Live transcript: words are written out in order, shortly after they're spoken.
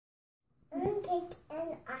cake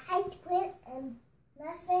and ice cream and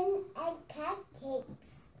muffin and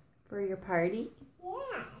cupcakes. For your party?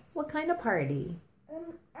 Yes. What kind of party?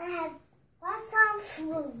 I have lots of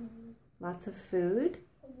food. Lots of food?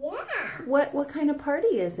 Yeah. What kind of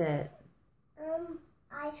party is it?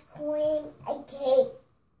 Ice cream and cake.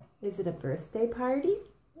 Is it a birthday party?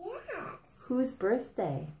 Yes. Whose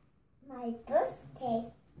birthday? My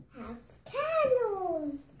birthday have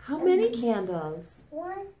candles. How many candles?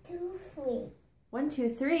 1, 2, 3. 1, 2,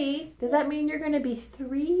 3. Does that mean you're going to be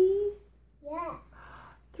 3? Yeah.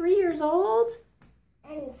 3 years old?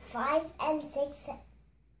 And 5 and 6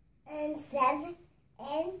 and 7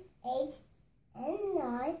 and 8 and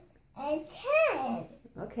 9 and 10.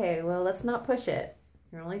 Okay, well, let's not push it.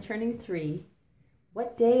 You're only turning 3.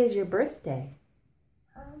 What day is your birthday?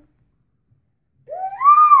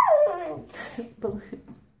 Balloons.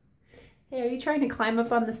 Hey, are you trying to climb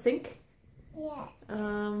up on the sink? Yes.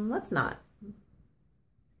 Let's not.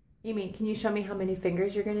 Amy, can you show me how many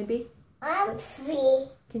fingers you're going to be? 3.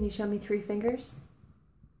 Can you show me 3 fingers?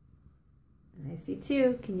 I see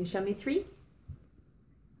 2. Can you show me 3?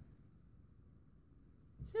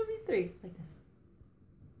 Show me 3, like this.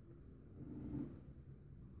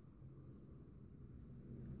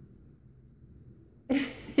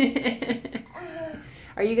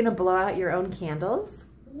 Are you going to blow out your own candles?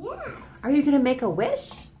 Yes. Are you going to make a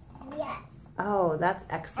wish? Yes. Oh, that's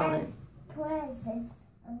excellent. And presents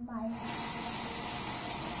on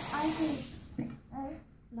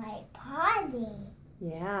my party.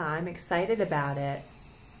 Yeah, I'm excited about it.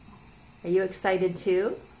 Are you excited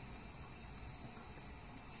too?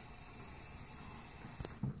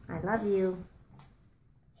 I love you.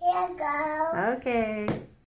 Here you go. Okay.